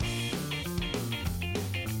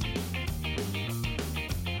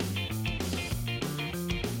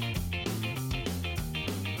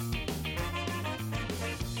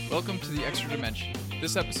Welcome to The Extra Dimension.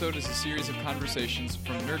 This episode is a series of conversations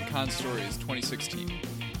from NerdCon Stories 2016.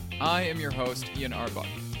 I am your host, Ian Arbuck.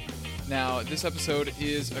 Now, this episode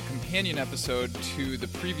is a companion episode to the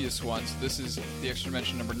previous one, so this is The Extra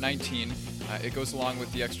Dimension number 19. It goes along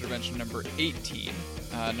with The Extra Dimension number 18.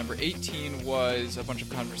 Number 18 was a bunch of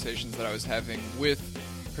conversations that I was having with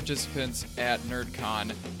participants at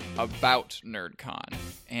NerdCon about NerdCon.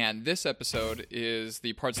 And this episode is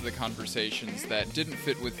the parts of the conversations that didn't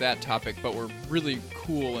fit with that topic, but were really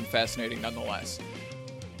cool and fascinating nonetheless.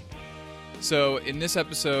 So in this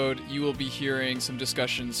episode, you will be hearing some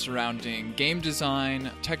discussions surrounding game design,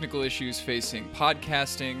 technical issues facing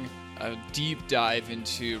podcasting, a deep dive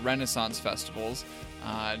into Renaissance festivals,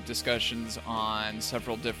 discussions on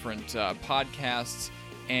several different podcasts,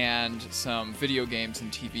 and some video games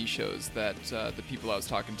and TV shows that the people I was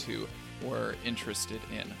talking to were interested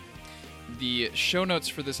in. The show notes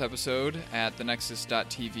for this episode at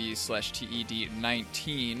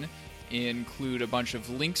thenexus.tv/TED19 include a bunch of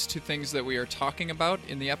links to things that we are talking about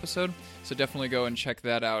in the episode, so definitely go and check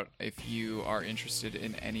that out if you are interested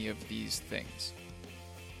in any of these things.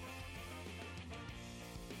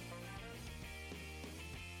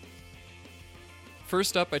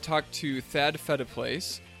 First up, I talked to Thad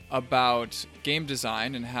Fediplace about game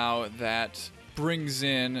design and how that brings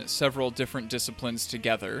in several different disciplines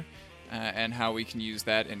together and how we can use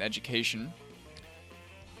that in education.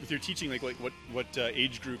 With your teaching, like what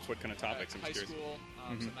age groups, what kind of topics? High school,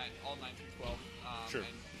 so all 9 through 12, Sure.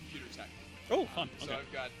 and computer tech. Oh, fun. So Okay. I've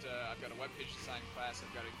got a web page design class,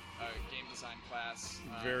 I've got a game design class.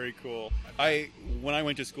 Very cool. When I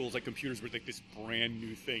went to schools, like computers were like this brand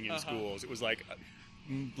new thing in schools. It was like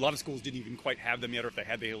a lot of schools didn't even quite have them yet, or if they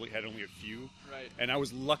had only a few. Right. And I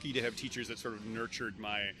was lucky to have teachers that sort of nurtured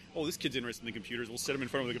this kid's interested in the computers. We'll sit him in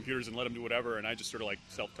front of the computers and let him do whatever. And I just sort of like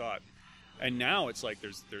self-taught. And now it's like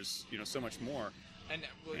there's so much more. And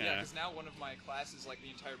because now one of my classes, like the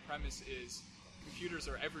entire premise is computers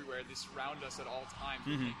are everywhere. They surround us at all times.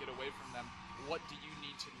 We can't get away from them. What do you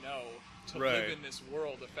need to know to live in this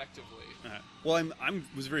world effectively? Well, I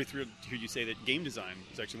was very thrilled to hear you say that game design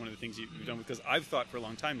is actually one of the things you've done, because I've thought for a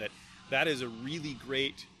long time that is a really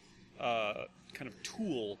great kind of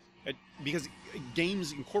tool because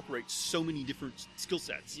games incorporate so many different skill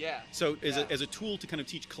sets. Yeah. So as a tool to kind of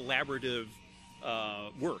teach collaborative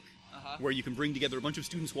work, where you can bring together a bunch of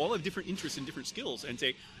students who all have different interests and different skills and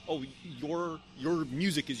say, oh, your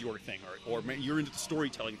music is your thing, or you're into the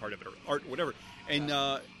storytelling part of it, or art, whatever. And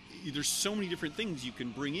there's so many different things you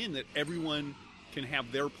can bring in that everyone can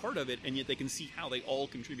have their part of it, and yet they can see how they all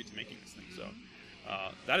contribute to making this thing. So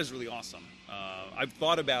that is really awesome. I've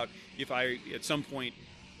thought about if I, at some point,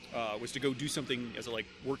 was to go do something as a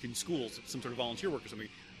work in schools, some sort of volunteer work or something,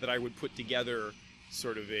 that I would put together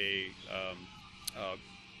sort of a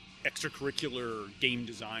extracurricular game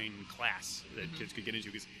design class that kids could get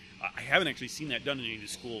into, because I haven't actually seen that done in any of the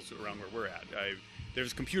schools around where we're at.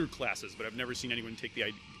 There's computer classes, but I've never seen anyone take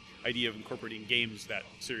the idea of incorporating games that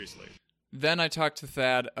seriously. Then I talked to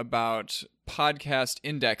Thad about podcast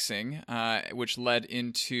indexing, which led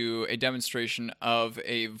into a demonstration of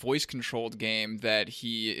a voice-controlled game that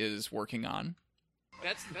he is working on.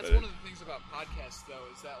 That's one of the things about podcasts, though,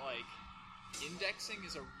 is that indexing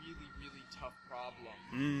is a really, really tough problem.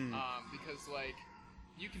 Because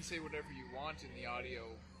you can say whatever you want in the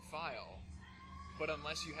audio file, but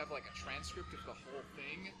unless you have a transcript of the whole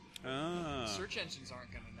thing, search engines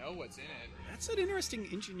aren't going to know what's in it. That's an interesting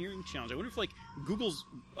engineering challenge. I wonder if Google's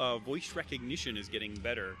voice recognition is getting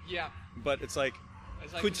better. Yeah, but it's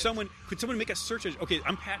could someone make a search engine? Okay,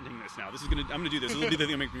 I'm patenting this now. I'm gonna do this. This will be the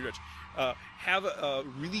thing that makes me rich. Have a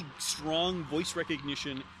really strong voice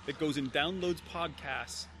recognition that goes and downloads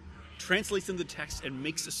podcasts, translates them to text, and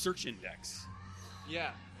makes a search index.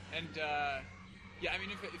 Yeah, and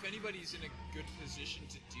if anybody's in a good position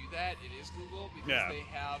to do that, it is Google, because they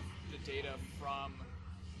have the data from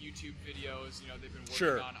YouTube videos. They've been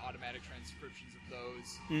working on automatic transcriptions of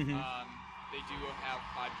those. They do have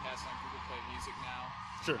podcasts on Google Play Music now.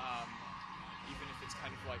 Sure. Even if it's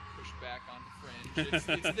kind of pushed back onto Fringe, it's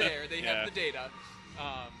there. They have the data.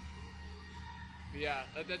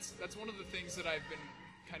 That's one of the things that I've been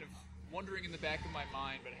kind of wondering in the back of my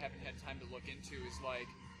mind, but I haven't had time to look into, is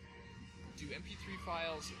do MP3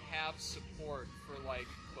 files have support for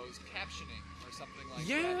closed captioning or something like that?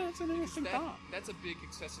 Yeah, that's an interesting thought. That's a big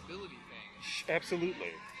accessibility thing.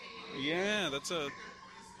 Absolutely. Yeah,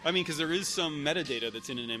 because there is some metadata that's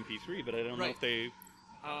in an MP3, but I don't know if they...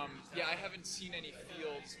 I haven't seen any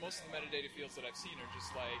fields. Most of the metadata fields that I've seen are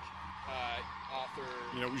just author...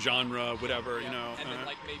 genre, whatever, And then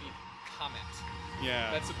maybe comment.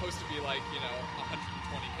 Yeah. That's supposed to be like,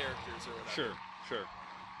 120 characters or whatever. Sure.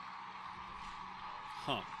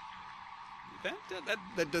 Huh.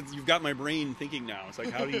 That does. You've got my brain thinking now. It's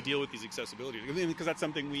like, how do you deal with these accessibility? Because that's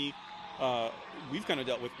something we've kind of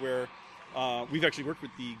dealt with, where we've actually worked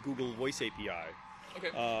with the Google Voice API.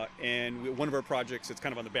 Okay. And one of our projects, it's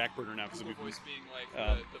kind of on the back burner now because Google Voice being like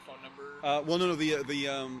the phone number. Well, no,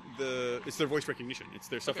 it's their voice recognition. It's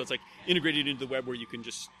their stuff that's like integrated into the web where you can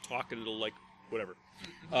just talk and it'll like whatever,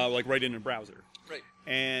 like right in a browser. Right.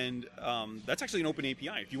 And that's actually an open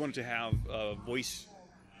API. If you wanted to have voice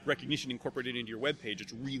recognition incorporated into your web page,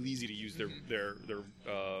 it's real easy to use their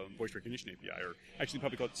voice recognition API, or actually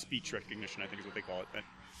probably call it speech recognition, I think is what they call it. But,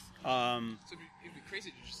 so it'd be crazy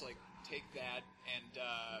to just like take that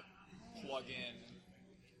and plug in,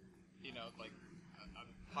 like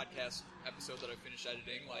a podcast episode that I finished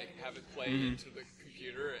editing, like have it play into the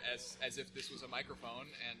computer as if this was a microphone.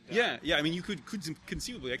 And yeah. I mean, you could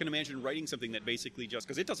conceivably. I can imagine writing something that basically just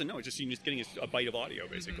because it doesn't know, it's just you're just getting a byte of audio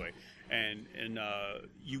basically, and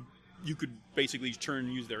you could basically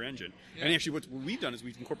use their engine. Yeah. And actually, what we've done is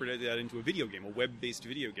we've incorporated that into a video game, a web-based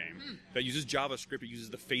video game that uses JavaScript. It uses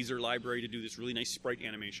the phaser library to do this really nice sprite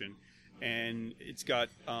animation, and it's got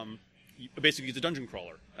basically it's a dungeon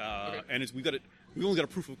crawler, and we've only got a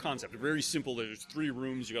proof of concept. It's very simple. There's 3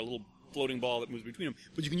 rooms. You got a little floating ball that moves between them,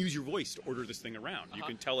 but you can use your voice to order this thing around. You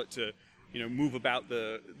can tell it to, move about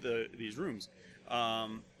these rooms.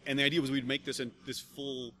 And the idea was we'd make this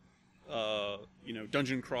full,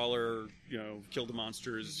 dungeon crawler. Kill the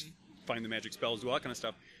monsters, find the magic spells, do all that kind of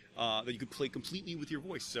stuff. That you could play completely with your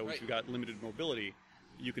voice. So if you got limited mobility,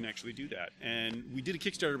 you can actually do that. And we did a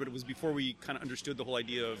Kickstarter, but it was before we kind of understood the whole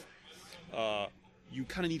idea of. You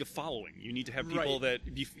kind of need a following. You need to have people that,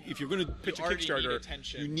 if you're going to pitch a Kickstarter,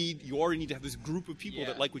 you already need to have this group of people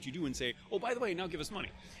that like what you do and say, oh, by the way, now give us money.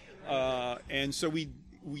 And so we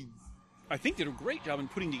I think did a great job in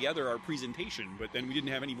putting together our presentation, but then we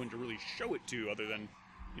didn't have anyone to really show it to other than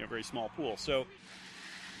a very small pool. So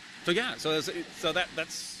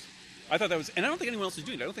that's I thought that was, and I don't think anyone else is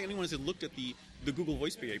doing it. I don't think anyone has looked at the Google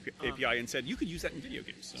Voice API and said you could use that in video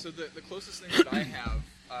games. So the closest thing that I have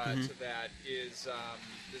to that is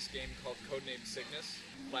this game called Codename Cygnus,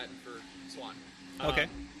 Latin for Swan. Okay.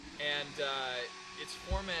 And its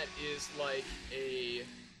format is like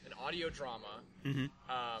an audio drama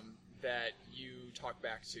that you talk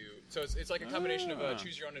back to. So it's like a combination of a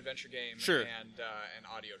choose your own adventure game and an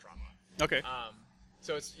audio drama. Okay.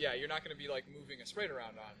 So it's you're not going to be like moving a sprite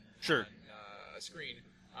around on a screen.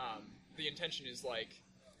 The intention is like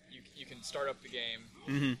you can start up the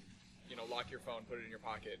game, lock your phone, put it in your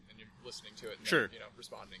pocket, and you're listening to it, and then,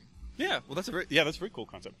 responding. Yeah, well, that's a very cool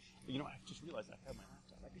concept. I just realized I have my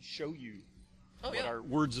laptop. I could show you what our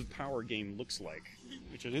Words of Power game looks like,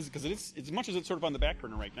 which it is because it is as much as it's sort of on the back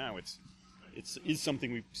burner right now. It is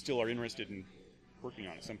something we still are interested in working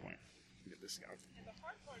on at some point. Get this out. And the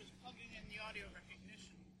hard part is plugging in the audio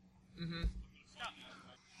recognition. Stop.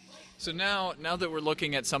 So now that we're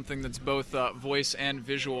looking at something that's both voice and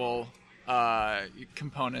visual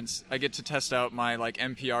components, I get to test out my like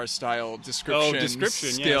NPR style description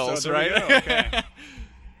skills, right? Okay.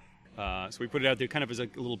 So we put it out there kind of as a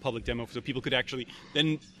little public demo so people could actually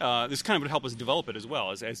then this kind of would help us develop it as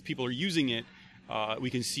well. As people are using it, we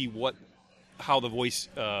can see how the voice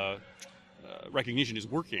recognition is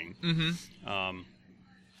working,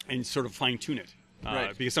 and sort of fine tune it.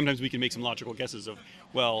 Because sometimes we can make some logical guesses of,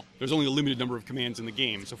 well, there's only a limited number of commands in the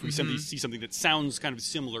game, so if we see something that sounds kind of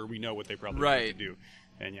similar, we know what they probably want to do.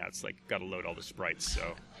 And it's like got to load all the sprites.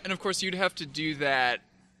 So, and of course, you'd have to do that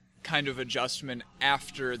kind of adjustment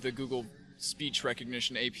after the Google speech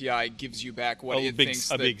recognition API gives you back what it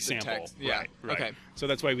thinks a big sample. Text. Yeah. Right. Okay. So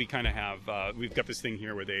that's why we kind of have we've got this thing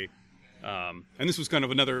here where they. And this was kind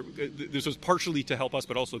of this was partially to help us,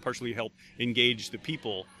 but also partially help engage the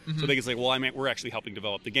people. So they can say, well, we're actually helping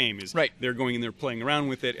develop the game. They're going in there playing around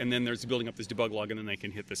with it, and then there's building up this debug log, and then they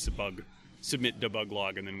can hit this submit debug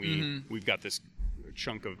log, and then we've got this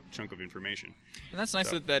chunk of information. And that's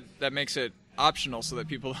nice that makes it optional so that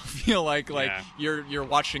people don't feel like you're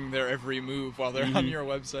watching their every move while they're on your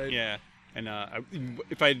website. Yeah. And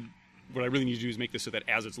what I really need to do is make this so that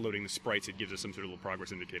as it's loading the sprites, it gives us some sort of little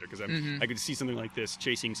progress indicator. Because I could see something like this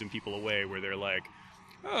chasing some people away where they're like,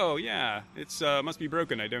 oh, yeah, it's must be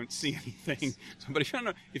broken. I don't see anything. But if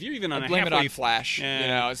you're even on blame it on Flash.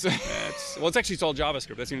 It's actually it's all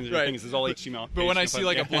JavaScript. That's the only thing is it's all HTML. But when I see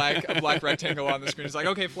like a black rectangle on the screen, it's like,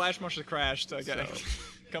 okay, Flash must have crashed. I gotta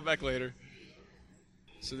come back later.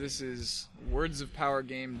 So this is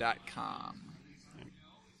wordsofpowergame.com.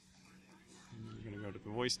 We're going to go to the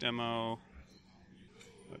voice demo.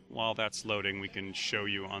 But while that's loading, we can show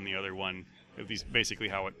you on the other one at least basically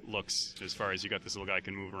how it looks as far as you got this little guy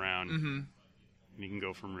can move around. Mm-hmm. And you can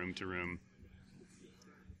go from room to room.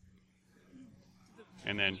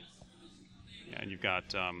 And then, and you've got,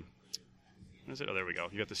 what is it? Oh, there we go.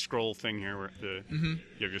 You got the scroll thing here where you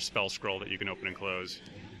have your spell scroll that you can open and close.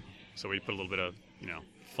 So we put a little bit of,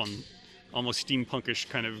 fun, almost steampunkish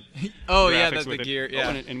kind of oh, yeah, graphics that's with the it. gear, yeah.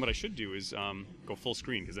 And what I should do is go full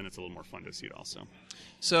screen, because then it's a little more fun to see it also.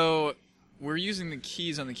 So we're using the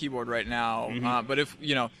keys on the keyboard right now, but if,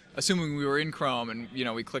 assuming we were in Chrome and,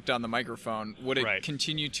 we clicked on the microphone, would it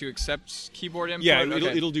continue to accept keyboard input? Yeah,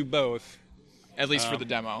 it'll do both. At least for the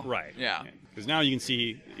demo. Right. Yeah. Because now you can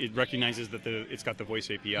see it recognizes that it's got the voice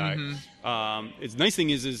API. Its nice thing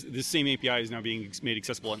is this same API is now being made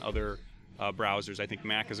accessible on other browsers. I think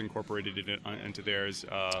Mac has incorporated it into theirs.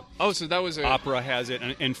 So that was Opera has it,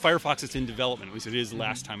 and Firefox is in development. At least it is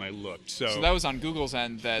last time I looked. So that was on Google's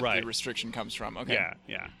end that the restriction comes from. Okay.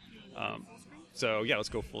 Yeah. Let's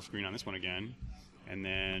go full screen on this one again, and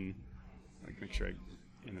then make sure. And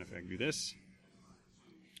then if I can do this.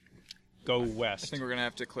 Go west. I think we're going to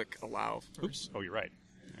have to click allow first. Oops. Oh, you're right.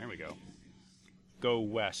 There we go. Go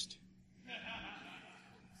west.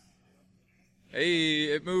 Hey,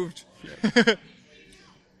 it moved.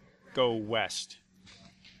 Go west.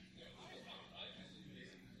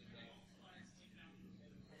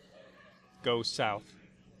 Go south.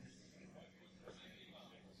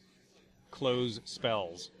 Close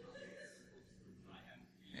spells.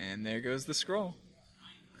 And there goes the scroll.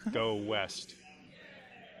 Go west.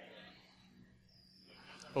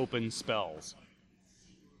 Open spells.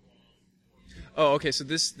 Oh, okay. So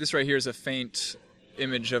this right here is a faint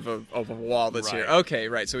image of a wall that's here. Okay,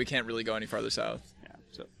 right. So we can't really go any farther south.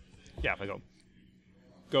 Yeah. If I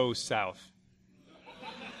go south.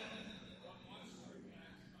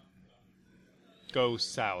 Go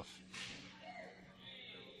south.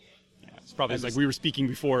 Yeah, it's probably like we were speaking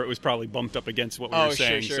before. It was probably bumped up against what we were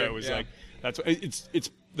saying. Sure, so it was like that's it's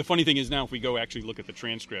the funny thing is now if we go actually look at the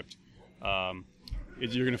transcript.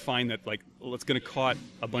 You're going to find that it's going to cut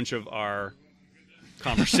a bunch of our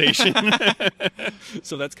conversation.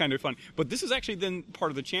 So that's kind of fun. But this is actually then part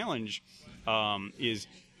of the challenge is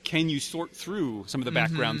can you sort through some of the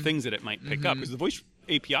background things that it might pick up? Because the voice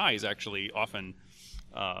API is actually often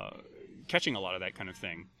catching a lot of that kind of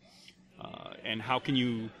thing. And how can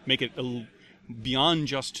you make it beyond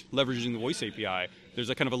just leveraging the voice API? There's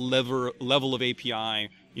a kind of a level of API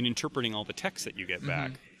in interpreting all the text that you get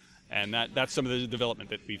back. And that's some of the development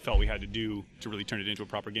that we felt we had to do to really turn it into a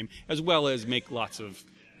proper game, as well as make lots of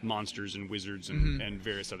monsters and wizards and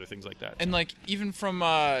various other things like that. And even from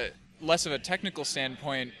less of a technical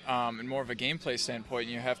standpoint and more of a gameplay standpoint,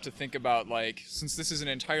 you have to think about since this is an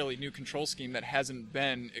entirely new control scheme that hasn't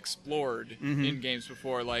been explored in games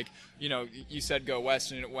before. You said go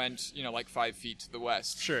west and it went 5 feet to the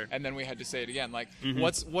west. Sure. And then we had to say it again.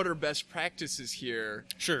 What are best practices here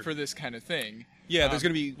for this kind of thing? Yeah, there's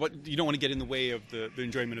going to be you don't want to get in the way of the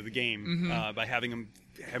enjoyment of the game by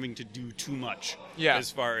having to do too much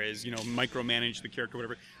as far as micromanage the character,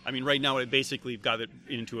 whatever. I mean, right now I basically got it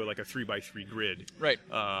into a 3x3 grid, right?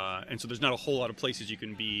 And so there's not a whole lot of places you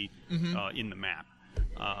can be in the map,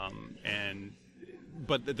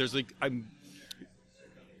 but there's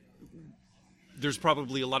there's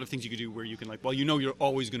probably a lot of things you could do where you can you're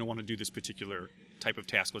always going to want to do this particular type of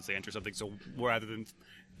task once they enter something. So rather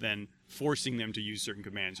than forcing them to use certain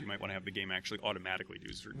commands, you might want to have the game actually automatically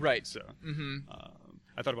do certain right. So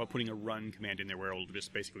I thought about putting a run command in there where it'll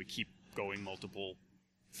just basically keep going multiple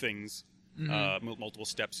things, multiple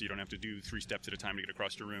steps, so you don't have to do 3 steps at a time to get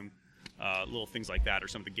across the room. Little things like that, or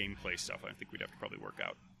some of the gameplay stuff. I think we'd have to probably work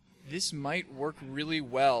out. This might work really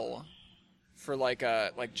well for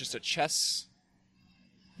just a chess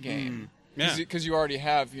game. Because you already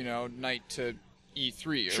have knight to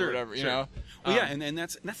E3 or whatever, you know. Well, and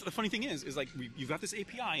that's the funny thing is you've got this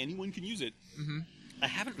API, anyone can use it. I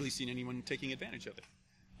haven't really seen anyone taking advantage of it.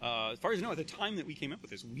 As far as I know, at the time that we came up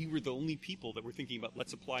with this, we were the only people that were thinking about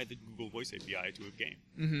let's apply the Google Voice API to a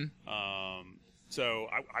game. So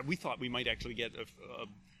we thought we might actually get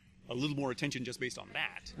a little more attention just based on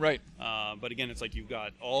that. Right. But again, it's you've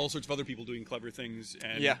got all sorts of other people doing clever things,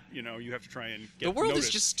 and you have to try and get the world noticed.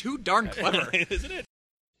 is just too darn clever, isn't it?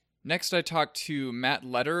 Next, I talked to Matt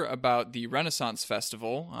Letter about the Renaissance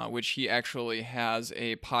Festival, which he actually has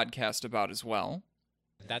a podcast about as well.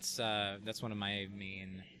 That's one of my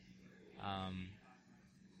main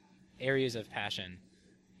areas of passion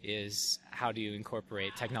is how do you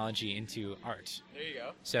incorporate technology into art. There you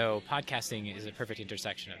go. So podcasting is a perfect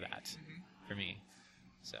intersection of that for me.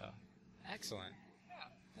 So, excellent.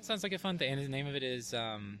 Yeah. That sounds like a fun thing. And the name of it is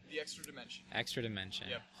The Extra Dimension. Extra Dimension.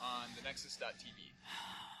 Yep, on the Nexus.tv.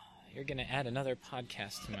 You're gonna add another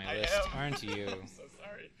podcast to my I list, am. aren't you? I'm so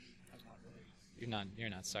sorry. I'm not really. You're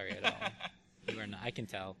not sorry at all. You are not. I can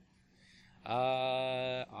tell.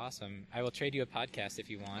 Awesome. I will trade you a podcast if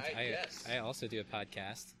you want. Yes. I also do a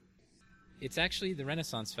podcast. It's actually the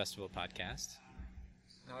Renaissance Festival podcast.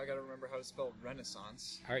 Now I gotta remember how to spell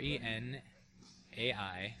Renaissance. RENAI.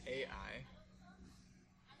 AI.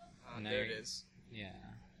 There it is. Yeah.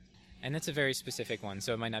 And it's a very specific one,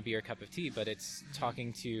 so it might not be your cup of tea, but it's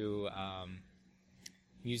talking to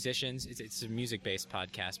musicians. It's a music-based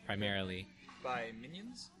podcast primarily. By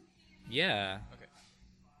Minions? Yeah. Okay.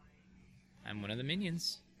 I'm one of the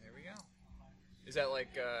Minions. There we go. Is that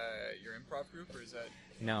like your improv group, or is that...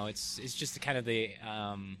 No, it's just kind of the...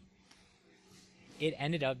 it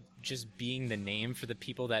ended up just being the name for the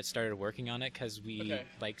people that started working on it, because we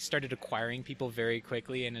started acquiring people very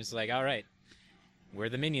quickly, and it's like, all right, we're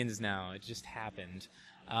the Minions now. It just happened.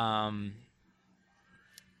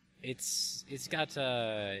 It's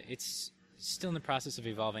still in the process of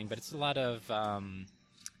evolving, but it's a lot of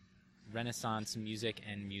Renaissance music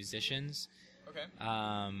and musicians. Okay.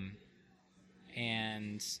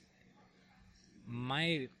 And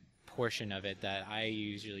my portion of it that I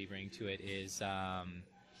usually bring to it is,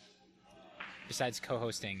 besides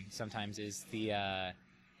co-hosting sometimes, is I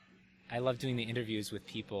love doing the interviews with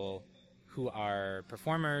people who are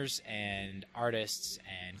performers and artists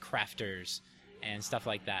and crafters and stuff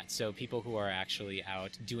like that. So people who are actually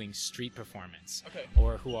out doing street performance,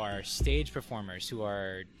 or who are stage performers who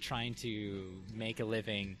are trying to make a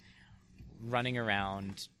living running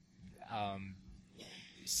around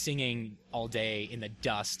singing all day in the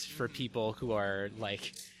dust for people who are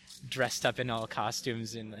like dressed up in all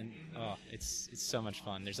costumes, and oh, it's so much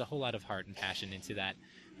fun. There's a whole lot of heart and passion into that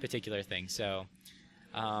particular thing. So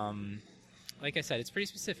like I said, it's pretty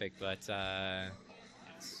specific, but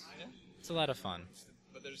it's a lot of fun.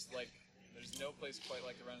 But there's no place quite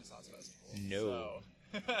like the Renaissance Festival. No.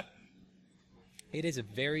 So. It is a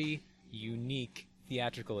very unique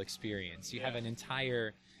theatrical experience. You have an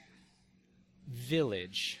entire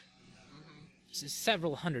village,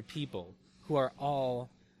 several hundred people who are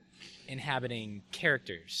all inhabiting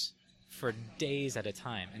characters for days at a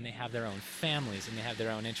time, and they have their own families, and they have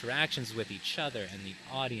their own interactions with each other and the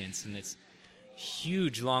audience, and it's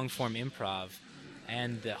huge long-form improv,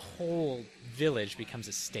 and the whole village becomes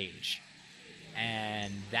a stage,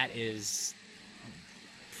 and that is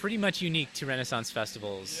pretty much unique to Renaissance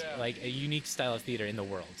festivals, like a unique style of theater in the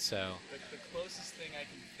world. So the closest thing I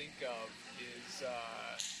can think of is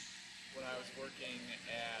when I was working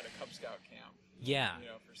at a Cub Scout camp. Yeah.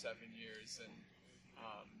 For 7 years, and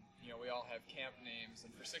we all have camp names,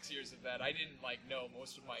 and for 6 years of that, I didn't know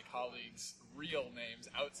most of my colleagues' real names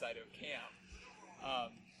outside of camp.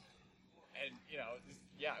 And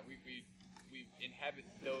we inhabit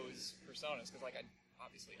those personas because I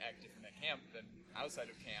obviously act different at camp than outside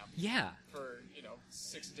of camp. Yeah. For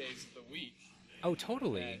 6 days of the week. Oh,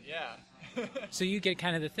 totally. And, yeah. So you get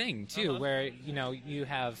kind of the thing too, where you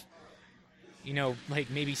have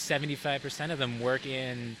maybe 75% of them work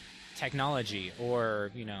in technology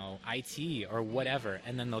or IT or whatever,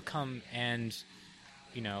 and then they'll come and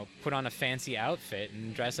put on a fancy outfit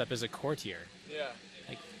and dress up as a courtier. Yeah.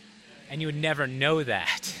 And you would never know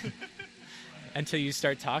that until you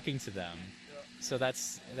start talking to them. So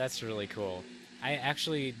that's really cool. I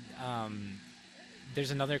actually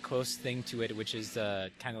there's another close thing to it, which is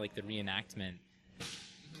kind of like the reenactment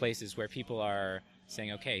places where people are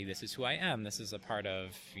saying, okay, this is who I am. This is a part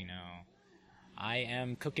of, I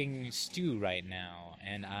am cooking stew right now,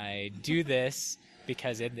 and I do this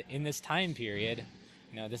because in this time period,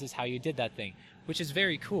 this is how you did that thing, which is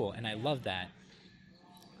very cool, and I love that.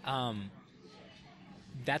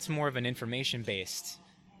 That's more of an information-based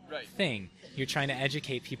thing. You're trying to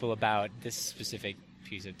educate people about this specific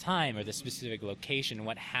piece of time or this specific location,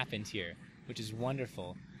 what happened here, which is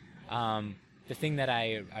wonderful. The thing that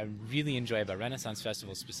I really enjoy about Renaissance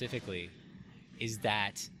Festival specifically is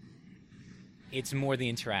that it's more the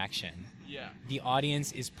interaction. Yeah. The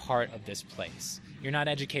audience is part of this place. You're not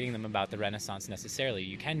educating them about the Renaissance necessarily.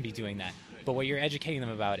 You can be doing that. But what you're educating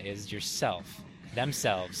them about is yourself,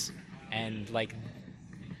 themselves, and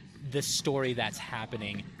the story that's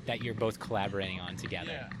happening that you're both collaborating on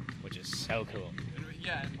together, which is so cool.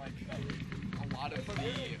 Yeah, and a lot of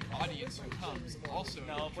the audience who comes also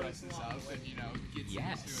dresses up and gets into it and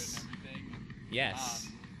everything. Yes.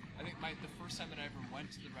 I think the first time that I ever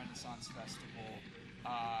went to the Renaissance Festival,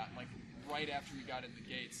 right after we got in the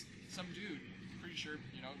gates, some dude, pretty sure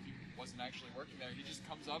he wasn't actually working there. He just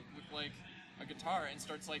comes up with a guitar and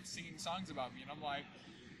starts like singing songs about me, and I'm like,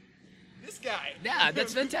 this guy. Yeah,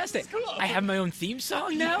 that's fantastic. Cool. I have my own theme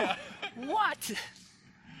song now. Yeah. What?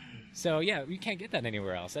 So yeah, you can't get that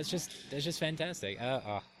anywhere else. That's just fantastic.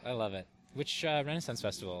 I love it. Which Renaissance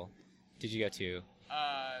Festival did you go to?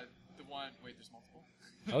 The one. Wait, there's multiple.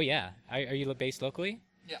 Oh yeah, are you based locally?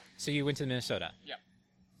 Yeah. So you went to Minnesota. Yeah.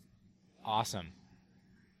 Awesome.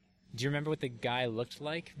 Do you remember what the guy looked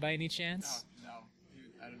like by any chance? No,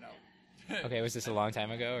 I don't know. Okay, was this a long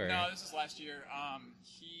time ago or? No, this was last year. I know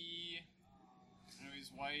he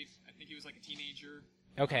was white. I think he was like a teenager.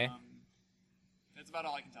 Okay. That's about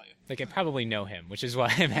all I can tell you. Like I probably know him, which is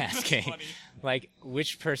why I'm asking. Funny. Like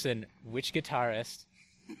which person, which guitarist?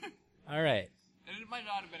 All right. And it might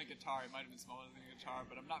not have been a guitar. It might have been smaller than a guitar,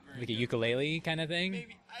 but I'm not very Like good. a ukulele kind of thing?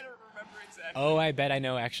 Maybe. I don't remember exactly. Oh, I bet I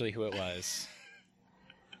know actually who it was.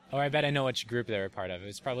 Or I bet I know which group they were part of. It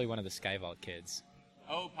was probably one of the Skyvault kids.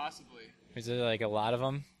 Oh, possibly. Was there like a lot of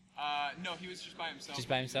them? No, he was just by himself. Just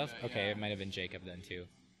by himself? Okay, Yeah. it might have been Jacob then too.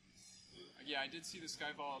 Yeah, I did see the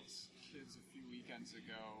Skyvault kids a few weekends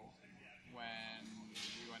ago when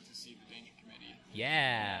we went to see the Danger Committee.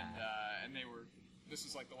 Yeah. And they were. This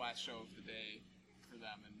was like the last show of the day for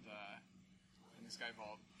them, and the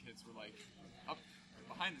Skyvault kids were like up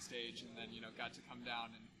behind the stage, and then got to come down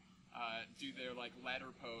and do their like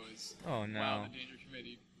ladder pose. Oh no. While the Danger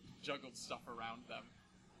Committee juggled stuff around them.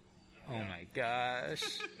 Oh my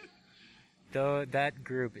gosh. Though that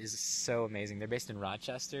group is so amazing. They're based in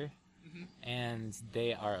Rochester, and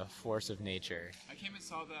they are a force of nature. I came and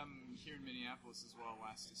saw them here in Minneapolis as well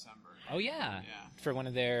last December. Oh yeah. Yeah. For one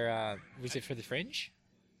of their, was it for the Fringe?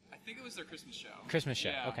 I think it was their Christmas show. Christmas show.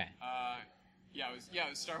 Yeah. Okay. It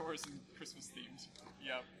was Star Wars and Christmas themed.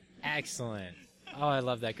 Yep. Excellent. Oh, I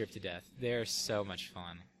love that group to death. They're so much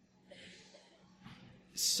fun.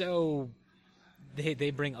 So,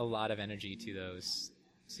 they bring a lot of energy to those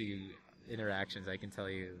interactions. I can tell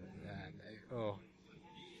you that.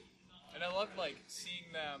 And I love like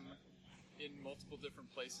seeing them in multiple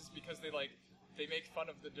different places because they make fun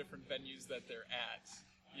of the different venues that they're at,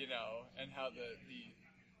 and how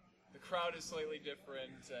the crowd is slightly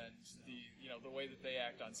different, and the way that they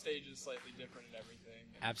act on stage is slightly different and everything.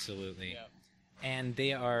 Absolutely. Yeah. And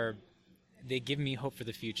they give me hope for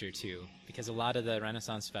the future too, because a lot of the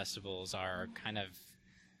Renaissance festivals are kind of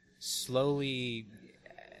slowly,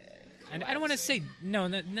 and I don't want to say no,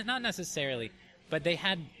 not necessarily, but they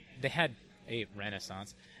had a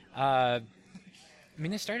Renaissance. I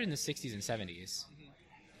mean, they started in the 60s and 70s,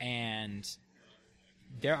 and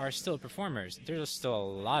there are still performers. There's still a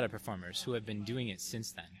lot of performers who have been doing it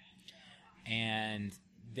since then, and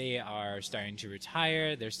they are starting to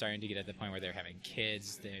retire. They're starting to get at the point where they're having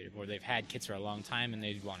kids, or they've had kids for a long time, and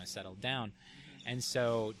they want to settle down. And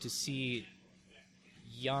so to see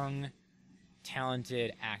young,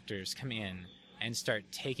 talented actors come in and start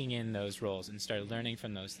taking in those roles and start learning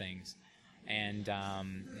from those things, and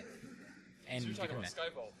So you're talking about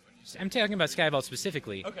Skyvault when you say. I'm talking about Skyvault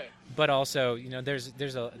specifically. Okay. But also,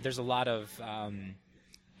 there's a lot of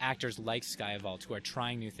actors like Skyvault who are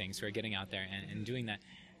trying new things, who are getting out there and doing that.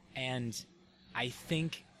 And I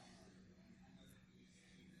think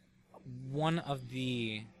one of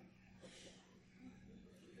the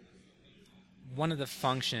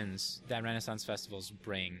functions that Renaissance festivals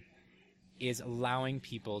bring is allowing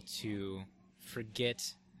people to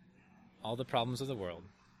forget all the problems of the world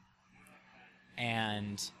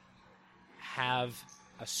and have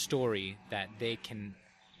a story that they can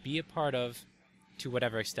be a part of to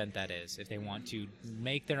whatever extent that is. If they want to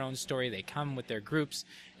make their own story, they come with their groups,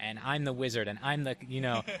 and I'm the wizard, and I'm the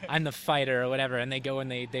I'm the fighter or whatever, and they go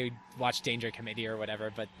and they watch Danger Committee or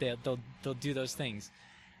whatever, but they'll do those things.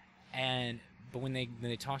 But when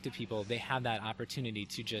they talk to people, they have that opportunity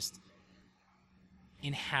to just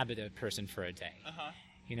inhabit a person for a day.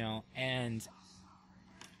 And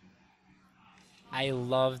I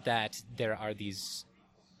love that there are these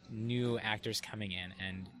new actors coming in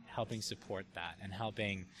and helping support that and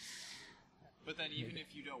helping. But then even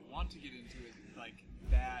if you don't want to get into it like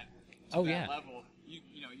that, level, you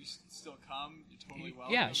still come. You're totally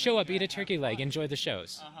welcome. Yeah, show up, eat a turkey leg, enjoy the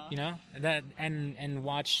shows. Uh-huh. That and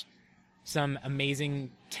watch some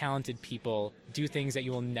amazing, talented people do things that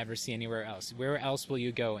you will never see anywhere else. Where else will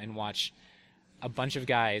you go and watch a bunch of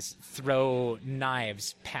guys throw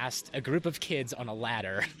knives past a group of kids on a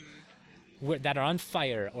ladder that are on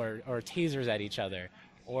fire, or tasers at each other,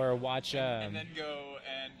 or watch... and then go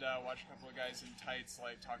and watch a couple of guys in tights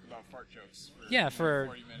talk about fart jokes for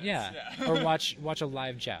 40 minutes. Yeah. Or watch a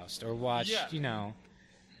live joust, or watch,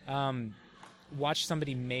 watch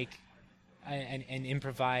somebody make an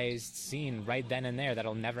improvised scene right then and there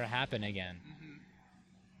that'll never happen again.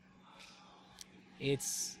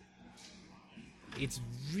 It's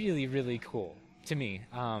really, really cool to me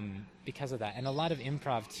because of that. And a lot of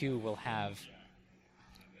improv too will have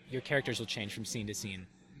your characters will change from scene to scene.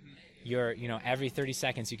 Every 30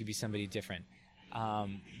 seconds you could be somebody different.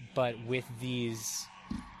 But with this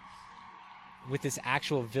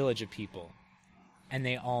actual village of people, and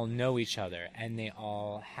they all know each other, and they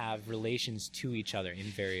all have relations to each other in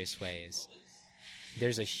various ways,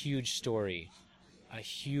 there's a huge story, a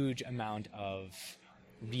huge amount of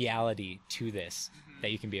reality to this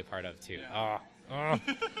that you can be a part of too. Yeah.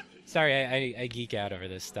 Sorry, I geek out over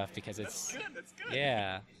this stuff because it's... That's good.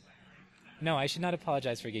 Yeah. No, I should not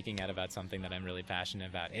apologize for geeking out about something that I'm really passionate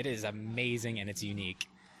about. It is amazing and it's unique.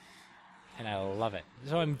 And I love it.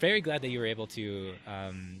 So I'm very glad that you were able to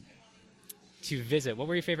visit. What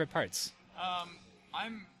were your favorite parts?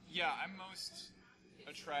 I'm most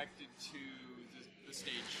attracted to the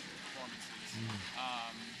stage performances.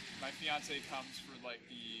 My fiance comes for like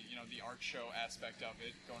the art show aspect of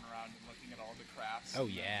it, going around and looking at all the crafts. Oh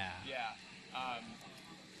yeah. Yeah.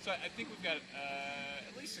 So I think we've got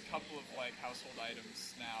at least a couple of like household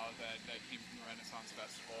items now that came from the Renaissance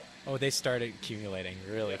Festival. Oh, they started accumulating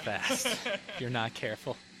really fast. If you're not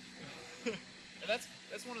careful. And that's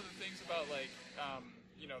one of the things about like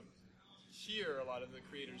here a lot of the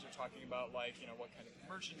creators are talking about like what kind of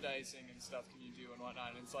merchandising and stuff can you do and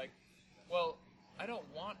whatnot. And it's like, well, I don't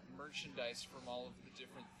want merchandise from all of the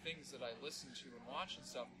different things that I listen to and watch and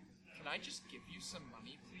stuff. Can I just give you some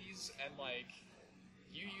money, please? And like,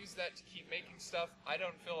 you use that to keep making stuff. I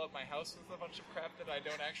don't fill up my house with a bunch of crap that I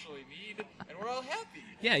don't actually need, and we're all happy.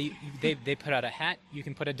 Yeah, they put out a hat. You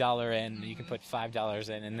can put $1 in. You can put $5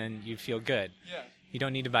 in, and then you feel good. Yeah. You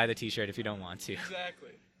don't need to buy the T-shirt if you don't want to. Exactly.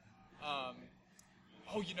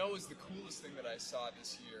 What was the coolest thing that I saw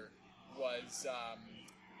this year was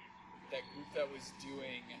that group that was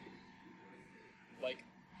doing like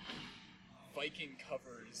Viking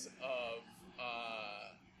covers of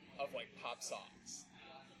like pop songs.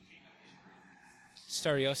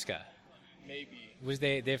 Starioska.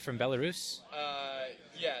 Maybe. They're from Belarus?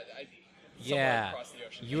 Somewhere across the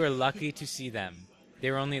ocean. You were lucky to see them. They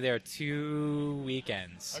were only there 2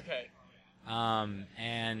 weekends. Okay.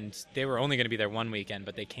 And they were only going to be there 1 weekend,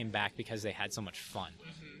 but they came back because they had so much fun.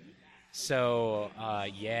 So,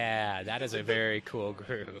 that is a very cool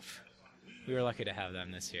group. We were lucky to have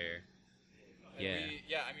them this year.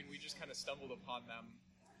 We just kind of stumbled upon them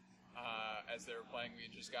as they were playing. We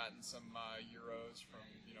had just gotten some euros from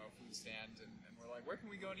a food stand, and we're like, where can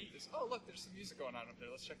we go and eat this? Oh, look, there's some music going on up there.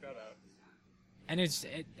 Let's check that out. And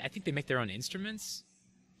I think they make their own instruments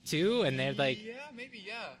too, and they're like,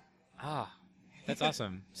 that's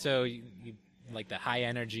awesome. So you like the high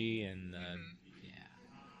energy and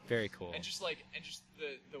very cool. And just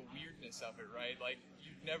the weirdness of it, right? Like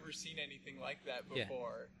you've never seen anything like that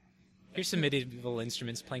before. Here's some medieval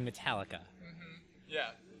instruments playing Metallica. Yeah.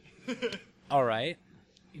 All right.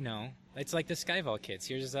 It's like the Skyvault kids.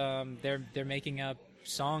 Here's they're making up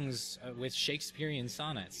songs with Shakespearean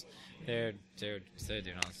sonnets. They're doing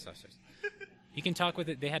all this stuff. You can talk with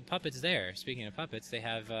it. They had puppets there. Speaking of puppets, they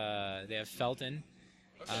have Felton.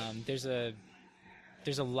 Okay.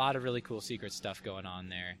 There's a lot of really cool secret stuff going on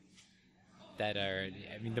there. That are,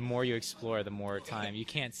 the more you explore, the more time you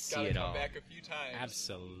can't see it all. Gotta come back a few times.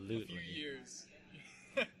 Absolutely. A few years.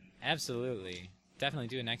 Absolutely. Definitely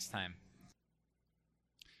do it next time.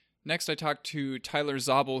 Next, I talked to Tyler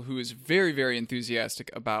Zabel, who is very, very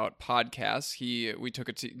enthusiastic about podcasts. We took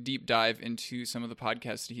a deep dive into some of the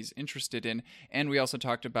podcasts that he's interested in, and we also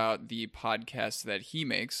talked about the podcast that he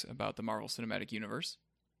makes about the Marvel Cinematic Universe.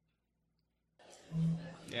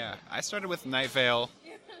 Yeah, I started with Night Vale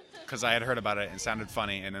because I had heard about it and it sounded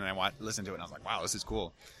funny, and then I listened to it and I was like, wow, this is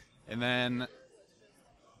cool. And then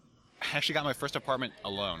I actually got my first apartment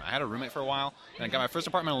alone. I had a roommate for a while, and I got my first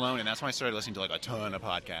apartment alone, and that's when I started listening to like a ton of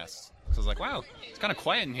podcasts. So I was like, wow, it's kind of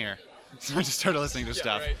quiet in here. So I just started listening to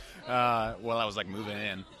stuff while I was like moving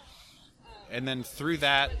in. And then through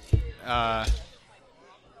that, are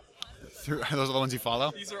those the ones you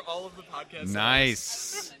follow? These are all of the podcasts.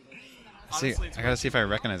 Nice. Honestly, I gotta see if I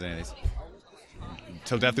recognize any of these.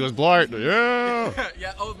 Till Death Do Us Blart. Yeah.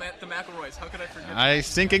 Yeah. Oh, the McElroys. How could I forget? I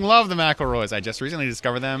stinking love the McElroys. I just recently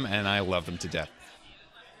discovered them, and I love them to death.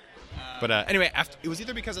 But anyway, it was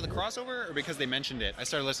either because of the crossover or because they mentioned it. I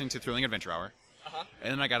started listening to Thrilling Adventure Hour,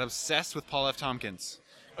 and then I got obsessed with Paul F. Tompkins.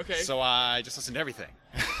 Okay. So I just listened to everything.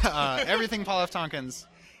 Everything Paul F. Tompkins.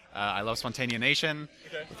 I love Spontanea Nation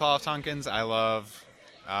with Paul F. Tompkins. I love...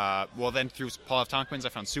 then through Paul F. Tompkins, I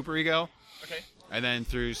found Super Ego. Okay. And then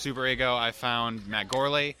through Super Ego, I found Matt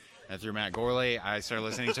Gorley. And through Matt Gorley, I started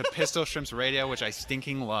listening to Pistol Shrimps Radio, which I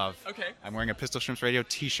stinking love. Okay. I'm wearing a Pistol Shrimps Radio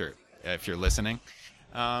t-shirt, if you're listening.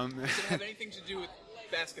 Does it have anything to do with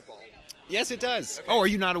basketball? Yes, it does. Okay. Oh, are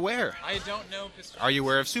you not aware? I don't know Pistol Shrimps. Are you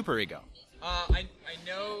aware of Super Ego? I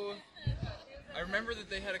know... I remember that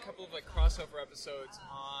they had a couple of like crossover episodes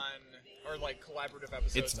or like collaborative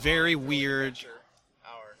episodes. It's very on weird. Adventure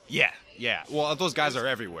Hour. Yeah. Well, those guys are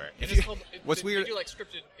everywhere. And If it's you- called, what's they weird? do like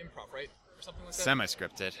scripted improv, right? Or something like that?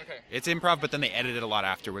 Semi-scripted. Okay. It's improv, but then they edit it a lot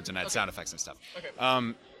afterwards and add Okay. sound effects and stuff.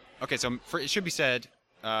 Okay. Okay, so it should be said,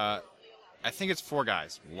 I think it's 4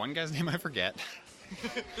 guys. One guy's name I forget.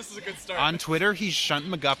 This is a good start. On Twitter, he's Shunt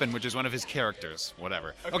McGuppin, which is one of his characters.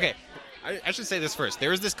 Whatever. Okay. I should say this first.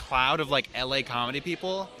 There is this cloud of like LA comedy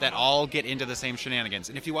people that all get into the same shenanigans.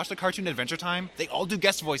 And if you watch the cartoon Adventure Time, they all do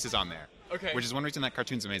guest voices on there. Okay. Which is one reason that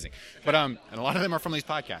cartoon's amazing. But and a lot of them are from these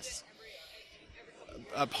podcasts.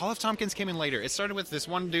 Paul F. Tompkins came in later. It started with this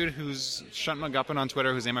one dude who's Shunt McGuppin on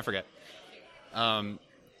Twitter, whose name I forget. Mark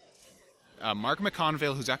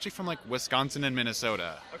McConville, who's actually from like Wisconsin and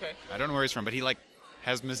Minnesota. Okay. I don't know where he's from, but he like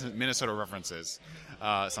has Minnesota references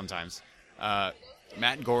sometimes.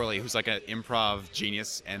 Matt Gorley, who's like an improv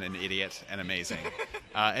genius and an idiot and amazing.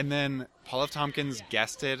 And then Paul F. Tompkins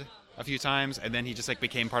guested a few times, and then he just like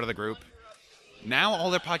became part of the group. Now all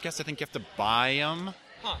their podcasts, I think you have to buy them,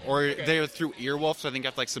 or they're through Earwolf, so I think you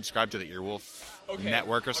have to like subscribe to the Earwolf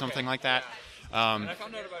network or something like that. Yeah. And I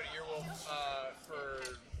found out about Earwolf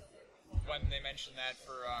for when they mentioned that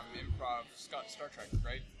for improv Star Trek,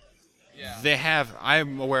 right? Yeah. They have.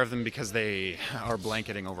 I'm aware of them because they are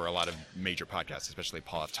blanketing over a lot of major podcasts, especially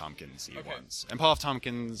Paul F. Tompkins ones. And Paul F.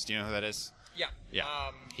 Tompkins, do you know who that is? Yeah. Yeah.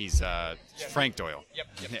 He's Frank Doyle. Yep.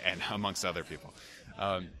 And amongst other people.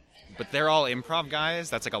 But they're all improv guys.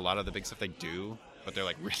 That's like a lot of the big stuff they do, but they're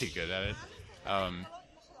like really good at it.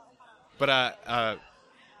 But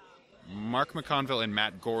Mark McConville and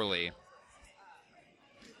Matt Gorley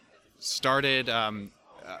started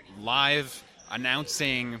live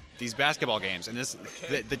announcing these basketball games, and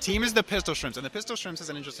the team is the Pistol Shrimps, and the Pistol Shrimps has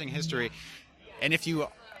an interesting history. And if you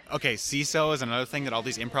CISO is another thing that all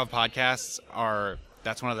these improv podcasts are.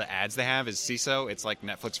 That's one of the ads they have is CISO. It's like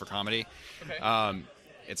Netflix for comedy. Okay.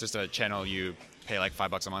 It's just a channel you pay like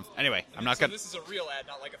 $5 a month. Anyway, I'm not so gonna. This is a real ad,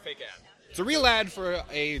 not like a fake ad. It's a real ad for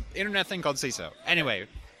a internet thing called CISO. Anyway,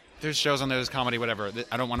 there's shows on there, there's comedy, whatever.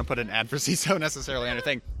 I don't want to put an ad for CISO necessarily on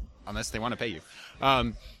anything, unless they want to pay you.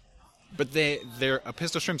 But a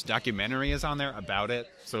Pistol Shrimps documentary is on there about it.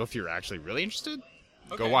 So if you're actually really interested,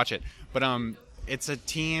 go watch it. But it's a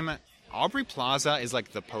team. Aubrey Plaza is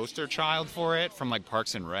like the poster child for it from like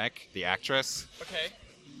Parks and Rec, the actress. Okay.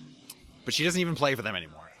 But she doesn't even play for them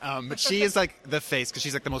anymore. But she is like the face because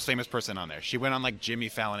she's like the most famous person on there. She went on like Jimmy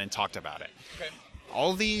Fallon and talked about it. Okay.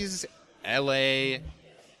 All these LA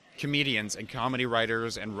comedians and comedy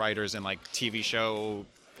writers and like TV show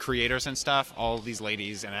creators and stuff, all these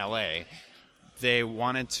ladies in LA, they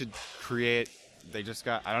wanted to create, they just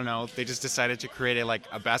decided to create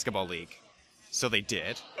a basketball league. So they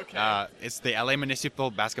did. Okay. It's the LA Municipal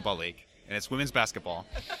Basketball League, and it's women's basketball.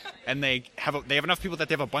 And they have enough people that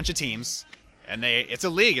they have a bunch of teams, and it's a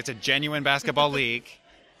league. It's a genuine basketball league.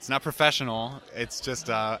 It's not professional. It's just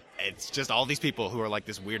all these people who are like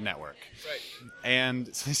this weird network. Right.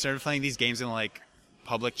 And so they started playing these games in like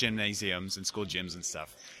public gymnasiums and school gyms and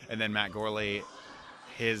stuff. And then Matt Gorley,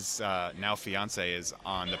 his now fiance, is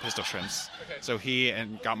on the Pistol Shrimps. Okay. So he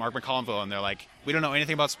got Mark McConville, and they're like, we don't know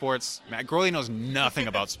anything about sports. Matt Gorley knows nothing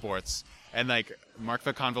about sports. And like Mark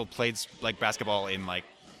McConville played like basketball in like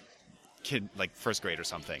first grade or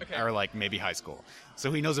something, or like maybe high school.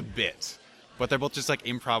 So he knows a bit. But they're both just like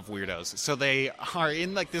improv weirdos. So they are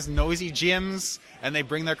in like this noisy gyms, and they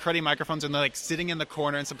bring their cruddy microphones, and they're like sitting in the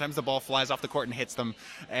corner, and sometimes the ball flies off the court and hits them.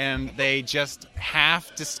 And they just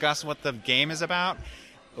half discuss what the game is about,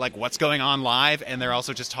 like what's going on live, and they're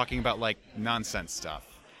also just talking about like nonsense stuff.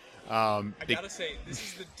 I gotta say, this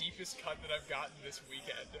is the deepest cut that I've gotten this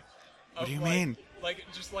weekend. What do you mean?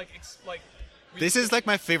 This is like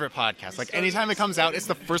my favorite podcast. Like anytime it comes out, it's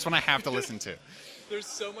the first one I have to listen to. There's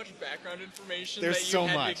so much background information There's that you so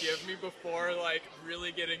had much. to give me before, like,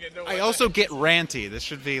 really getting into what I also get ranty. This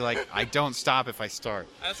should be like, I don't stop if I start.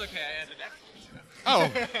 That's okay, I ended after.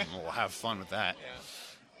 Oh, we'll have fun with that.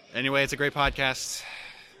 Yeah. Anyway, it's a great podcast.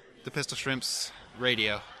 The Pistol Shrimps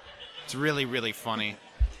Radio. It's really, really funny.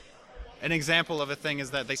 An example of a thing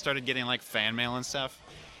is that they started getting like fan mail and stuff.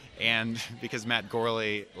 And because Matt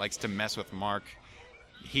Gorley likes to mess with Mark,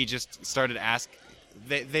 he just started asking.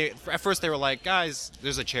 They at first they were like, guys,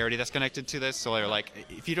 there's a charity that's connected to this, so they're like,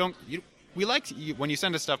 if you don't, we like you, when you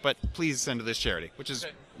send us stuff, but please send to this charity, which is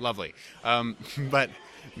Okay. lovely. But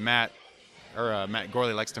Matt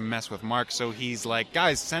Gorley likes to mess with Mark, so he's like,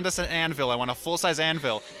 guys, send us an anvil. I want a full-size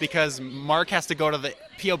anvil, because Mark has to go to the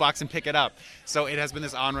P.O. box and pick it up. So it has been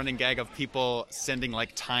this on-running gag of people sending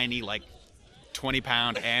like tiny, like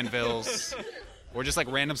 20-pound anvils, or just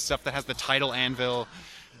like random stuff that has the title anvil.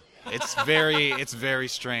 It's very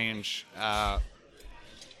strange.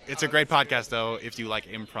 It's a great podcast, though, if you like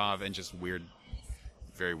improv and just weird,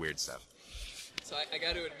 very weird stuff. So I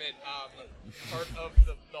got to admit, part of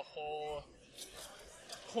the whole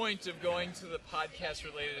point of going to the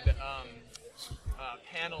podcast-related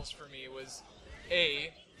panels for me was,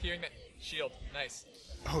 hearing that... Shield, nice.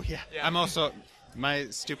 Oh, yeah. Yeah. I'm also... My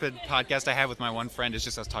stupid podcast I have with my one friend is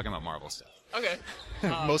just us talking about Marvel stuff. Okay.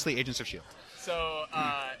 Mostly Agents of S.H.I.E.L.D. So,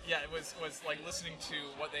 it was like listening to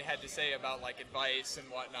what they had to say about like advice and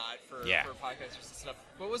whatnot for podcasters and stuff.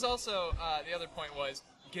 But was also, the other point was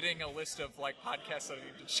getting a list of like podcasts that I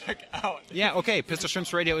need to check out. Yeah, okay. Pistol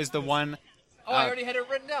Shrimps Radio is the one... Oh, I already had it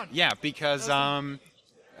written down. Yeah, because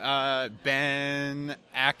Ben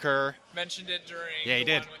Acker... Mentioned it during... Yeah, he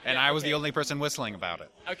did. And I was the only person whistling about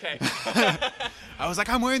it. Okay. I was like,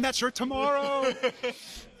 I'm wearing that shirt tomorrow!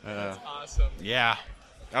 That's awesome. Yeah.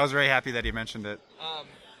 I was very happy that he mentioned it.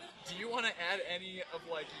 Do you want to add any of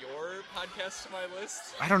like your podcasts to my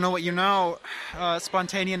list? I don't know what you know.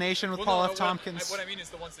 Spontanea Nation with Paul F. Tompkins. What I mean is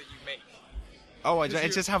the ones that you make. Oh, I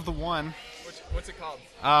just have the one. What's it called?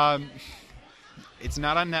 It's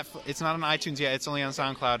not on Netflix. It's not on iTunes yet. It's only on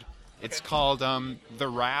SoundCloud. It's called The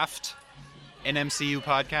Raft, an MCU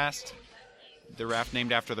podcast. The Raft,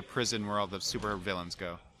 named after the prison where all the super villains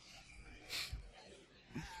go.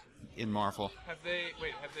 In Marvel. Have they?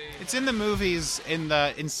 It's in the movies.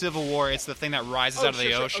 In Civil War, it's the thing that rises out of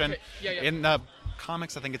the ocean. Okay. Yeah. In the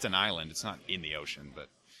comics, I think it's an island. It's not in the ocean, but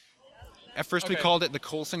at first we called it the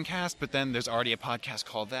Coulson Cast, but then there's already a podcast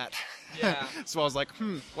called that. Yeah. So I was like,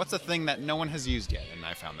 what's a thing that no one has used yet? And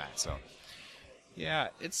I found that. So yeah,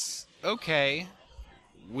 it's okay.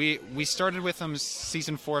 We started with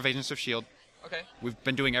season 4 of Agents of S.H.I.E.L.D. Okay. We've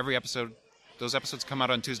been doing every episode. Those episodes come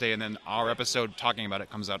out on Tuesday, and then our episode talking about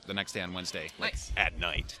it comes out the next day on Wednesday, Nice. At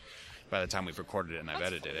night, by the time we've recorded it and I've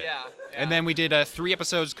edited it. Yeah. And then we did 3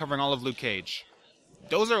 episodes covering all of Luke Cage.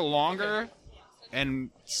 Those are longer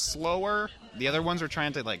and slower. The other ones are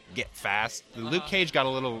trying to like get fast. The Luke Cage got a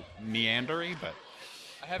little meandery, but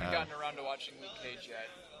I haven't gotten around to watching Luke Cage yet.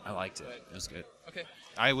 I liked it. It was good. Okay.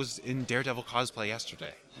 I was in Daredevil cosplay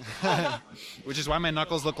yesterday, which is why my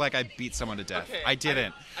knuckles look like I beat someone to death. Okay. I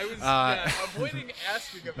didn't. I was avoiding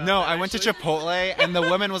asking about No, that, I went to actually. Chipotle, and the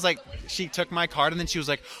woman was like, she took my card, and then she was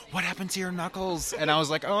like, what happened to your knuckles? And I was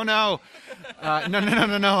like, oh, no.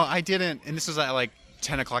 No, I didn't. And this was at, like,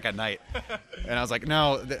 10 o'clock at night. And I was like,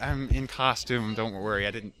 no, I'm in costume. Don't worry.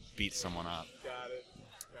 I didn't beat someone up. Got it.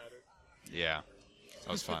 Yeah.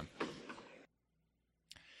 That was fun.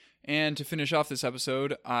 And to finish off this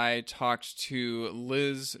episode, I talked to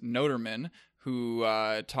Liz Noterman, who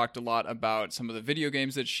talked a lot about some of the video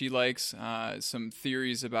games that she likes, some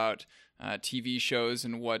theories about TV shows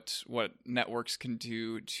and what networks can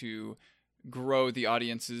do to grow the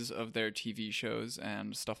audiences of their TV shows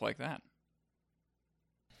and stuff like that.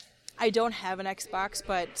 I don't have an Xbox,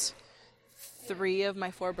 but 3 of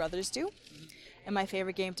my 4 brothers do. And my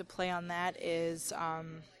favorite game to play on that is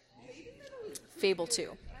Fable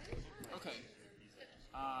 2. Okay.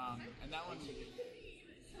 And that was a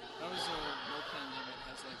role-playing game that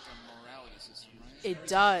has like a morality system, right? It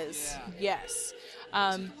does, Yeah. yes. Is it the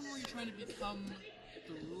one where you're trying to become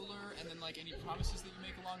the ruler, and then like any promises that you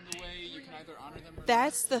make along the way, you can either honor them or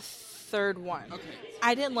That's the 3rd one. Okay.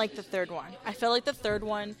 I didn't like the 3rd one. I felt like the 3rd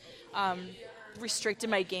one restricted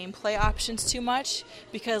my gameplay options too much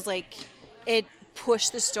because like it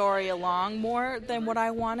pushed the story along more than what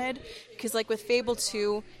I wanted. Because like with Fable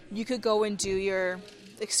 2, you could go and do your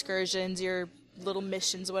excursions, your little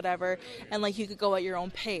missions, whatever, and like you could go at your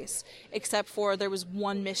own pace. Except for there was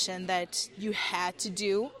one mission that you had to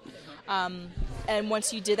do, and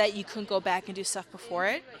once you did that, you couldn't go back and do stuff before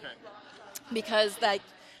it. Okay. Because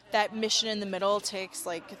that mission in the middle takes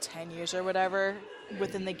like 10 years or whatever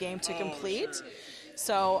within the game to complete. Sure.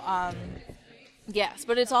 So, yes,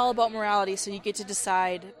 but it's all about morality, so you get to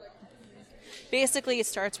decide. Basically, it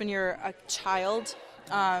starts when you're a child.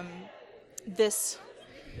 This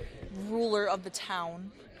ruler of the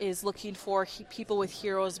town is looking for people with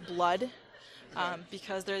heroes' blood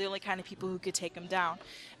because they're the only kind of people who could take him down.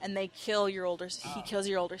 And they kill your older. He kills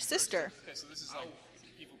your older sister. Okay, so this is like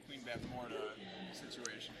people Queen Beth Morta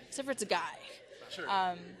situation. Except for it's a guy. Sure.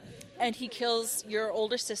 And he kills your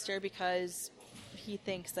older sister because he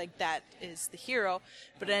thinks like that is the hero,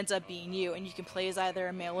 but it ends up being you, and you can play as either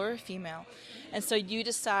a male or a female. And so you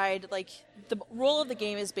decide, like, the role of the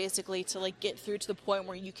game is basically to like get through to the point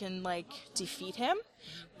where you can like defeat him,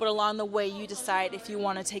 but along the way you decide if you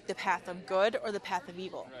want to take the path of good or the path of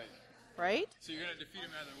evil. Right? So you're going to defeat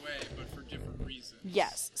him either way, but for different reasons.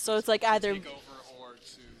 Yes. So it's like either Take over or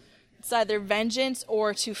to... It's either vengeance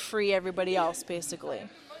or to free everybody else, basically.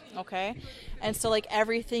 Okay? And so, like,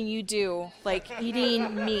 everything you do, like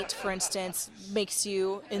eating meat, for instance, makes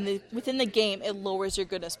you, within the game, it lowers your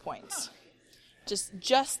goodness points.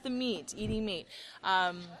 Just the meat, eating meat.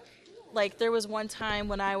 Like, there was one time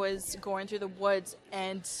when I was going through the woods,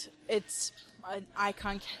 and an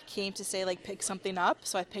icon came to say, like, pick something up,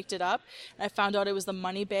 so I picked it up, and I found out it was the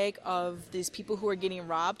money bag of these people who were getting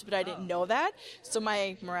robbed, but I didn't know that, so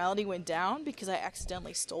my morality went down because I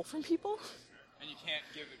accidentally stole from people. And you can't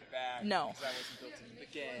give it back. No. Because that wasn't built into the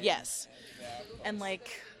game. Yes.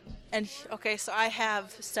 And okay, so I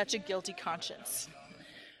have such a guilty conscience.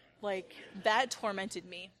 Like, that tormented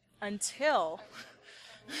me until,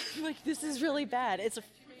 like, this is really bad. It's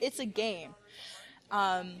a game.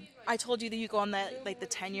 I told you that you go on that, like, the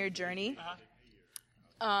 10-year journey.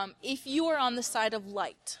 If you are on the side of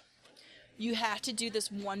light, you have to do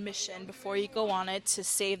this one mission before you go on it to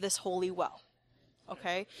save this holy well.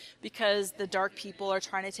 Okay? Because the dark people are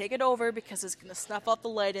trying to take it over because it's going to snuff out the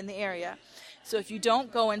light in the area. So if you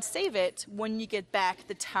don't go and save it, when you get back,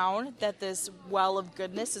 the town that this well of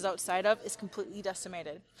goodness is outside of is completely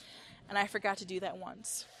decimated. And I forgot to do that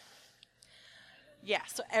once. Yeah,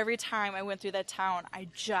 so every time I went through that town, I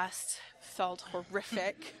just felt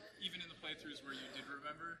horrific. Even in the playthroughs where you did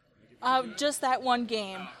remember? Just that one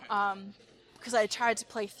game. Because I tried to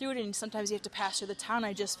play through it, and sometimes you have to pass through the town.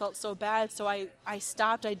 I just felt so bad, so I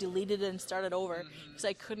stopped, I deleted it, and started over. Because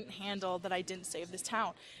I couldn't handle that I didn't save this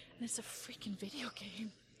town. And it's a freaking video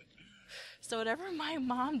game. So whatever my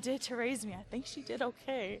mom did to raise me, I think she did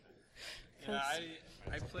okay. Yeah,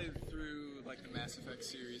 I played through like the Mass Effect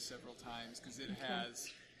series several times because it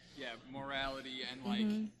has, morality and like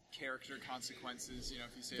character consequences. You know,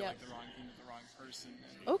 if you say like the wrong thing to the wrong person.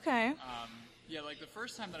 And, okay. Like the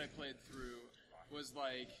first time that I played through was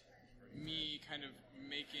like me kind of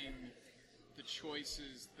making the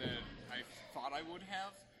choices that I thought I would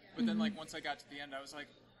have, but then like once I got to the end, I was like,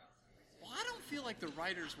 well, I don't feel like the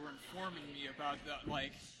writers were informing me about the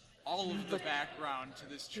like. All of the background to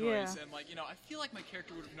this choice, and like, you know, I feel like my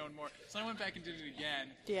character would have known more, so I went back and did it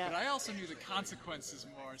again, but I also knew the consequences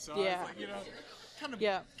more, so I was like, you know, kind of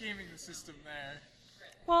gaming the system there.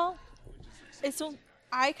 Well,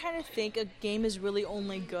 I kind of think a game is really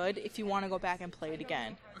only good if you want to go back and play it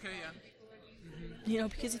again. Okay, yeah. You know,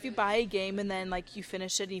 because if you buy a game and then like you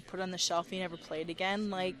finish it and you put it on the shelf and you never play it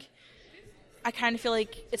again, like, I kind of feel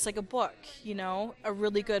like it's like a book, you know? A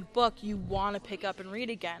really good book you want to pick up and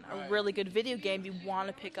read again. Right. A really good video game you want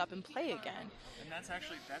to pick up and play again. And that's why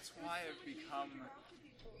I've become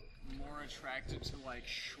more attracted to like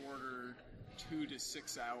shorter 2 to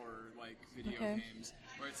 6 hour like video games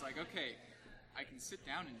where it's like, okay, I can sit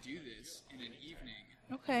down and do this in an evening.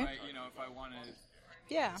 Okay. You know, if I want to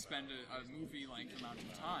spend a movie length amount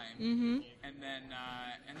of time, and then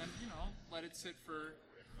you know, let it sit for,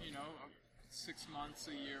 you know, 6 months,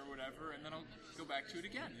 a year, whatever, and then I'll go back to it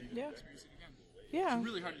again and experience it again. Yeah. It's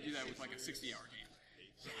really hard to do that with like a 60-hour game.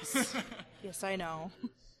 Yes, I know.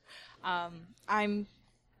 I've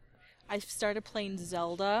started playing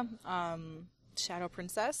Zelda, Shadow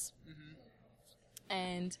Princess,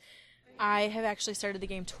 and I have actually started the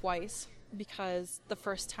game twice because the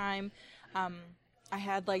first time I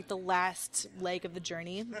had like the last leg of the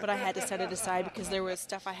journey, but I had to set it aside because there was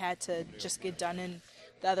stuff I had to just get done in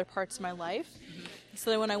the other parts of my life.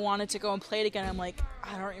 So then when I wanted to go and play it again, I'm like,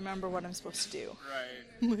 I don't remember what I'm supposed to do.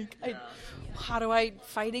 Right. Like, how do I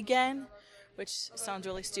fight again? Which sounds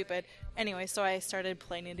really stupid. Anyway, so I started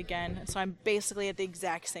playing it again. So I'm basically at the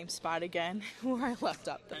exact same spot again where I left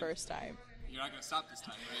up the first time. You're not going to stop this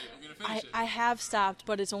time, right? You're going to finish it. I have stopped,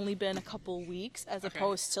 but it's only been a couple weeks as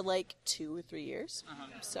opposed to like 2 or 3 years.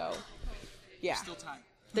 So, yeah. There's still time.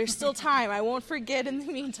 There's still time. I won't forget in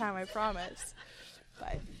the meantime, I promise.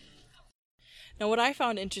 But now what I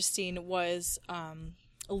found interesting was a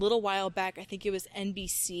little while back, I think it was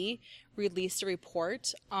NBC, released a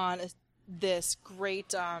report on this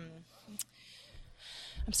great, I'm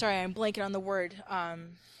sorry, I'm blanking on the word,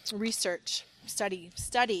 research study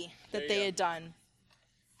that they had done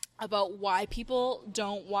about why people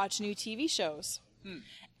don't watch new TV shows.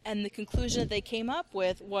 And the conclusion that they came up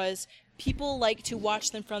with was people like to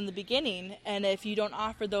watch them from the beginning, and if you don't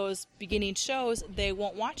offer those beginning shows, they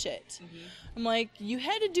won't watch it. I'm like, you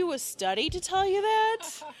had to do a study to tell you that?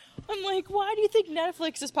 I'm like, why do you think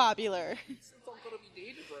Netflix is popular? It's all going to be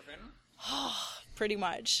data-driven. Pretty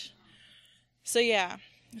much. So yeah.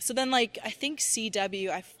 So then, like, I think CW,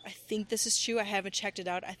 I think this is true, I haven't checked it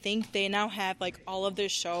out, I think they now have, like, all of their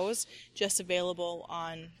shows just available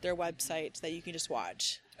on their website that you can just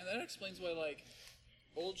watch. And that explains why, like,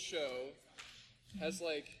 old show has,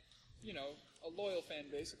 like, you know, a loyal fan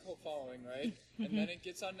base, a cult following, right? And then it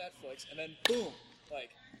gets on Netflix, and then boom,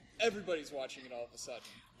 like, everybody's watching it all of a sudden.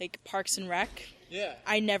 Like Parks and Rec. Yeah.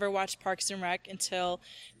 I never watched Parks and Rec until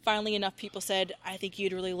finally enough people said, I think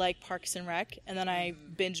you'd really like Parks and Rec, and then I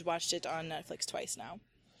binge watched it on Netflix twice now.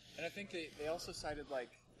 And I think they also cited, like,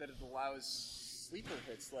 that it allows sleeper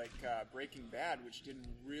hits like Breaking Bad, which didn't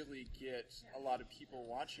really get a lot of people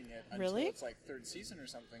watching it until its, like, third season or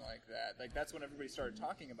something like that. Like, that's when everybody started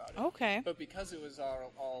talking about it. Okay. But because it was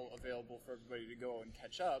all available for everybody to go and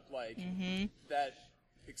catch up, like, that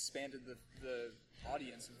expanded the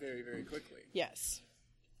audience very, very quickly. Yes.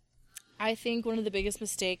 I think one of the biggest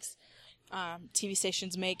mistakes TV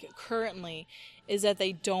stations make currently is that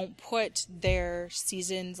they don't put their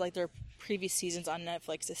seasons, like their previous seasons, on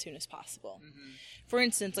Netflix as soon as possible. For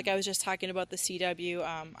instance, like I was just talking about the CW,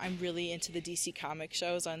 I'm really into the DC comic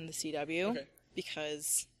shows on the CW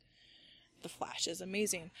because The Flash is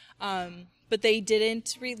amazing. But they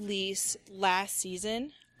didn't release last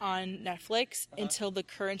season on Netflix until the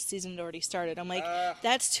current season had already started. I'm like,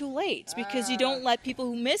 that's too late because you don't let people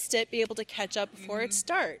who missed it be able to catch up before it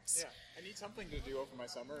starts. Yeah. I need something to do over my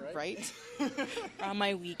summer, right? Right? Or on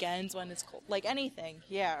my weekends when it's cold. Like anything,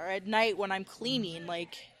 yeah. Or at night when I'm cleaning,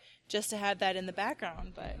 like just to have that in the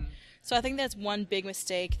background. But so I think that's one big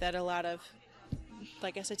mistake that a lot of,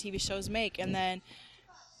 like I said, TV shows make. And then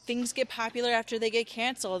things get popular after they get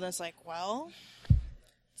canceled. And it's like, well,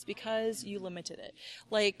 it's because you limited it.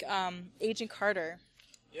 Like Agent Carter.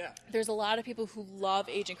 Yeah. There's a lot of people who love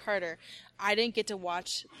Agent Carter. I didn't get to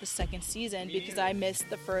watch the second season because I missed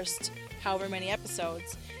the first however many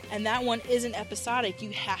episodes. And that one isn't episodic.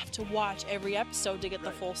 You have to watch every episode to get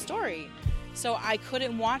the full story. So I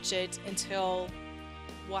couldn't watch it until,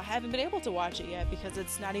 well, I haven't been able to watch it yet because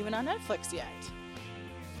it's not even on Netflix yet.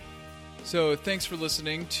 So thanks for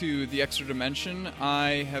listening to The Extra Dimension.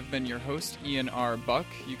 I have been your host, Ian R. Buck.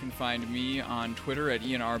 You can find me on Twitter at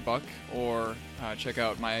Ian R. Buck, or check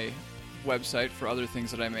out my website for other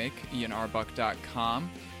things that I make,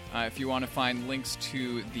 ianrbuck.com. If you want to find links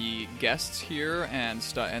to the guests here and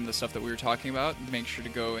the stuff that we were talking about, make sure to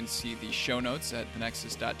go and see the show notes at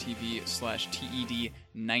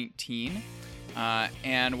thenexus.tv/TED19.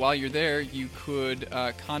 And while you're there, you could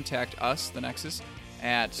contact us, The Nexus,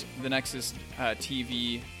 at The Nexus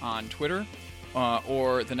TV on Twitter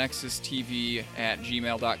or The Nexus TV at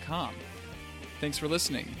gmail.com. Thanks for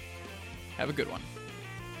listening. Have a good one.